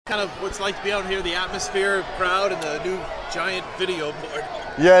Kind of what's like to be out here, the atmosphere, crowd, and the new giant video board.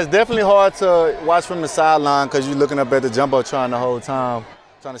 Yeah, it's definitely hard to watch from the sideline because you're looking up at the jumbotron the whole time,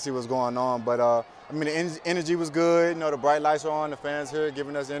 trying to see what's going on. But I mean, the energy was good. You know, the bright lights are on, the fans here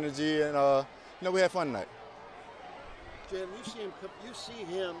giving us energy, and you know, we had fun tonight. Jalen, you see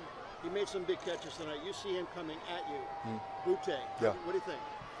him. He made some big catches tonight. You see him coming at you. Butte. Yeah. What do you think?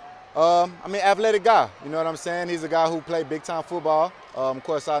 I mean, athletic guy. You know what I'm saying? He's a guy who played big time football. Of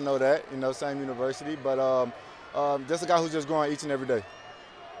course, I know that. You know, same university, but just a guy who's just growing each and every day.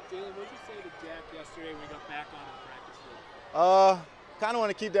 Jalen, what did you say to Jack yesterday when he got back on the practice field? Kind of want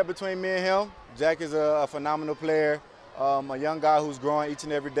to keep that between me and him. Jack is a phenomenal player, a young guy who's growing each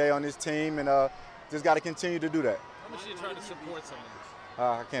and every day on this team, and just got to continue to do that. How much do you try to support someone?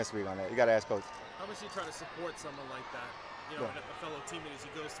 I can't speak on that. You got to ask Coach. How much do you try to support someone like that? You know, a fellow teammate as he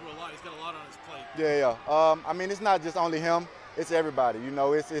goes through a lot. He's got a lot on his plate. Yeah. I mean, it's not just only him. It's everybody. You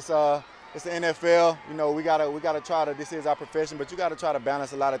know, it's the NFL. You know, we gotta try to. This is our profession, but you gotta try to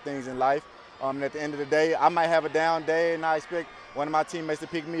balance a lot of things in life. And at the end of the day, I might have a down day, and I expect one of my teammates to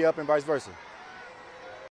pick me up, and vice versa.